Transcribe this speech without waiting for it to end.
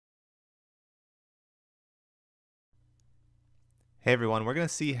Hey everyone, we're going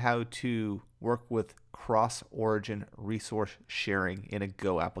to see how to work with cross-origin resource sharing in a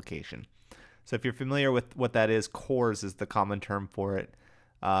Go application. So if you're familiar with what that is, CORS is the common term for it.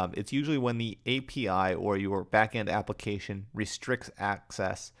 It's usually when the API or your backend application restricts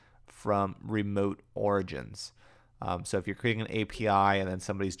access from remote origins. So if you're creating an API and then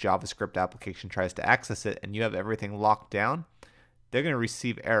somebody's JavaScript application tries to access it and you have everything locked down, they're going to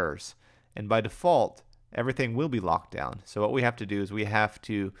receive errors. And by default, everything will be locked down. So what we have to do is we have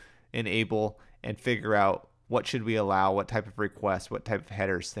to enable and figure out what should we allow, what type of requests, what type of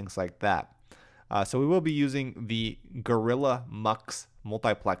headers, things like that. So we will be using the Gorilla Mux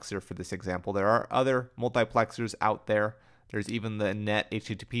multiplexer for this example. There are other multiplexers out there. There's even the net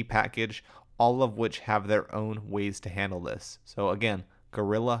HTTP package, all of which have their own ways to handle this. So again,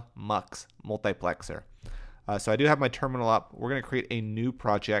 Gorilla Mux multiplexer. So I do have my terminal up. We're going to create a new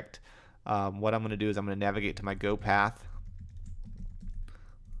project. What I'm going to do is I'm going to navigate to my Go path.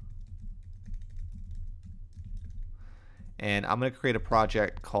 And I'm going to create a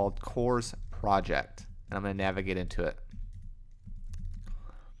project called CORS project. And I'm going to navigate into it.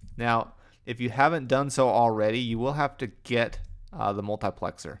 Now, if you haven't done so already, you will have to get the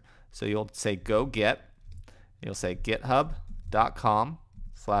multiplexer. So you'll say go get. You'll say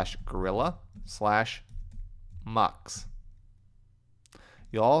github.com/gorilla/mux.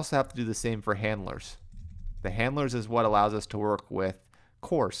 You'll also have to do the same for handlers. The handlers is what allows us to work with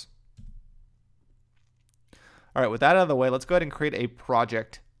CORS. All right, with that out of the way, let's go ahead and create a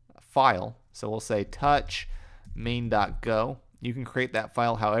project file. So we'll say touch main.go. You can create that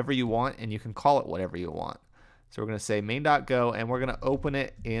file however you want, and you can call it whatever you want. So we're going to say main.go, and we're going to open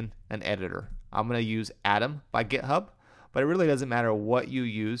it in an editor. I'm going to use Atom by GitHub, but it really doesn't matter what you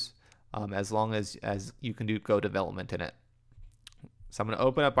use as long as you can do Go development in it. So I'm going to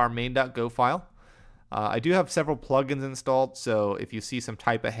open up our main.go file. I do have several plugins installed, so if you see some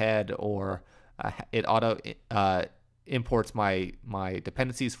type ahead or it auto imports my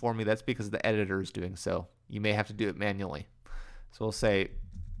dependencies for me, that's because the editor is doing so. You may have to do it manually. So we'll say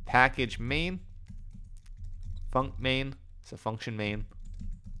package main, func main, so function main.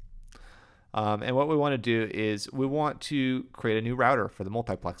 And what we want to do is we want to create a new router for the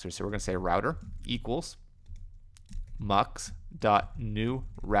multiplexer. So we're going to say router equals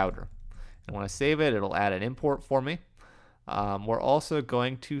mux.newRouter. And when I save it, it'll add an import for me. We're also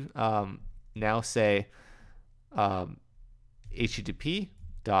going to now say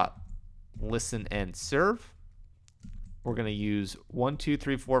http.listenandserve. We're going to use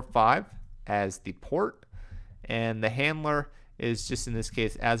 12345 as the port, and the handler is just in this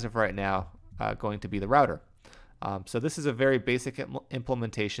case, as of right now, going to be the router. So this is a very basic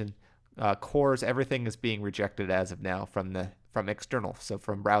implementation. CORS, everything is being rejected as of now from external, so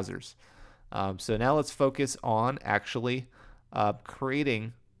from browsers. So now let's focus on actually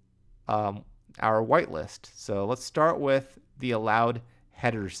creating our whitelist. So let's start with the allowed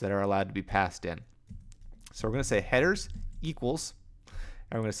headers that are allowed to be passed in. So we're going to say headers equals,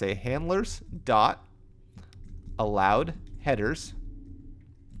 and we're going to say handlers dot allowed headers,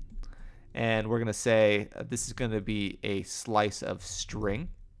 and we're going to say this is going to be a slice of string.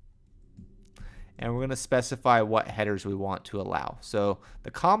 And we're going to specify what headers we want to allow. So the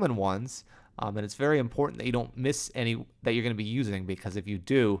common ones, and it's very important that you don't miss any that you're going to be using, because if you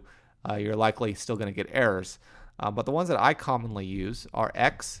do, you're likely still going to get errors. But the ones that I commonly use are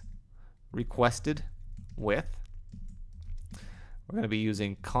X requested with. We're going to be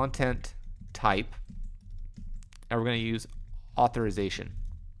using content type, and we're going to use authorization.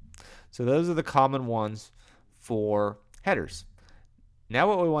 So those are the common ones for headers. Now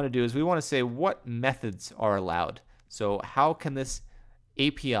what we want to do is we want to say what methods are allowed. So how can this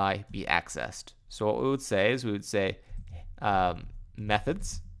API be accessed? So what we would say is we would say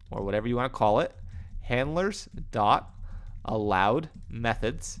methods, or whatever you want to call it, handlers dot allowed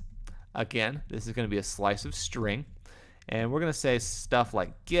methods. Again, this is going to be a slice of string, and we're going to say stuff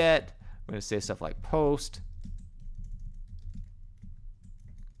like get, we're going to say stuff like post,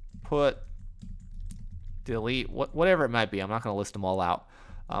 put, delete, whatever it might be. I'm not going to list them all out,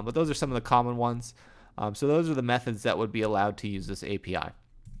 but those are some of the common ones. So those are the methods that would be allowed to use this API.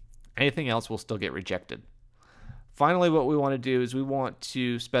 Anything else will still get rejected. Finally, what we want to do is we want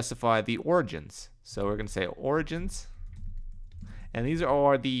to specify the origins. So we're going to say origins, and these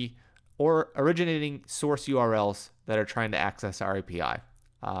are the originating source URLs that are trying to access our API.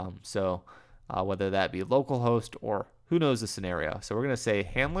 Whether that be localhost or who knows the scenario. So we're going to say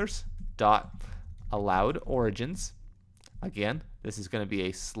handlers dot allowed origins. Again, this is going to be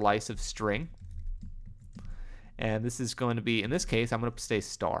a slice of string, and this is going to be, in this case, I'm going to say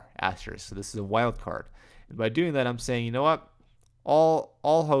star asterisk. So this is a wildcard. And by doing that, I'm saying, you know what? all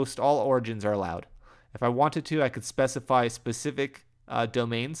hosts, all origins are allowed. If I wanted to, I could specify specific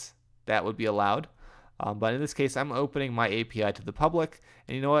domains that would be allowed. But in this case, I'm opening my API to the public.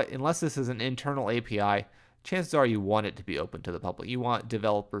 And you know what? Unless this is an internal API, chances are you want it to be open to the public. You want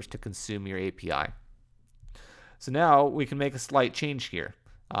developers to consume your API. So now we can make a slight change here.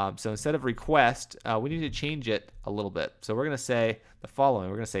 So instead of request, we need to change it a little bit. So we're going to say the following.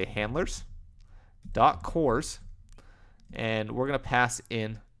 We're going to say handlers.cors, and we're going to pass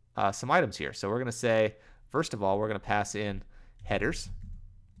in some items here. So we're going to say, first of all, we're going to pass in headers.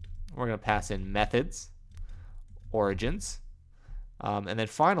 We're going to pass in methods, origins, and then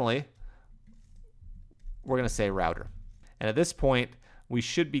finally, we're going to say router. And at this point, we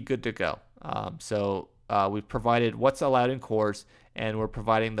should be good to go. We've provided what's allowed in CORS, and we're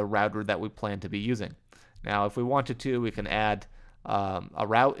providing the router that we plan to be using. Now, if we wanted to, we can add a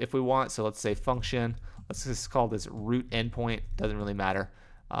route if we want. So let's say function. Let's just call this root endpoint. Doesn't really matter.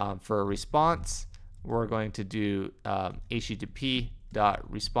 For a response, we're going to do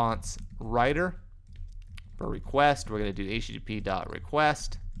http.response writer. For request, we're going to do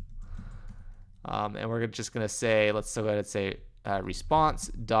http.request. And we're just going to say, let's go ahead and say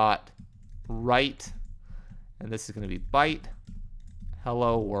response.write. And this is going to be byte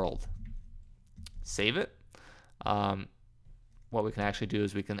hello world. Save it. What we can actually do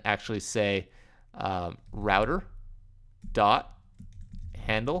is we can actually say router dot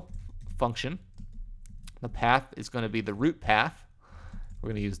handle function. The path is going to be the root path. We're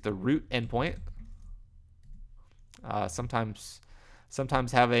going to use the root endpoint. Sometimes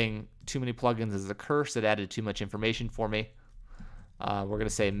having too many plugins is a curse. It added too much information for me. We're going to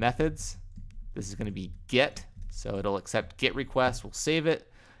say methods. This is going to be get, so it'll accept get requests. We'll save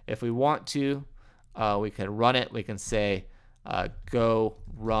it. If we want to, we can run it. We can say go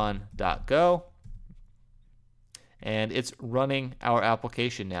run.go, and it's running our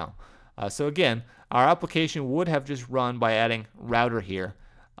application now. So again, our application would have just run by adding router here,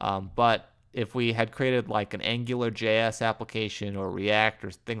 but if we had created like an AngularJS application or React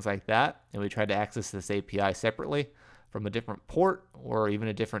or things like that, and we tried to access this API separately from a different port or even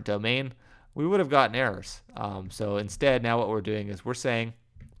a different domain, we would have gotten errors. So instead, now what we're doing is we're saying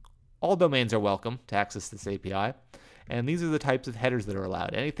all domains are welcome to access this API, and these are the types of headers that are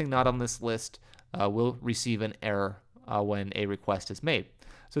allowed. Anything not on this list will receive an error when a request is made.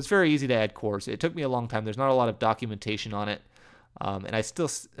 So it's very easy to add CORS. It took me a long time. There's not a lot of documentation on it. And I still,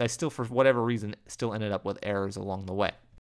 for whatever reason, still ended up with errors along the way.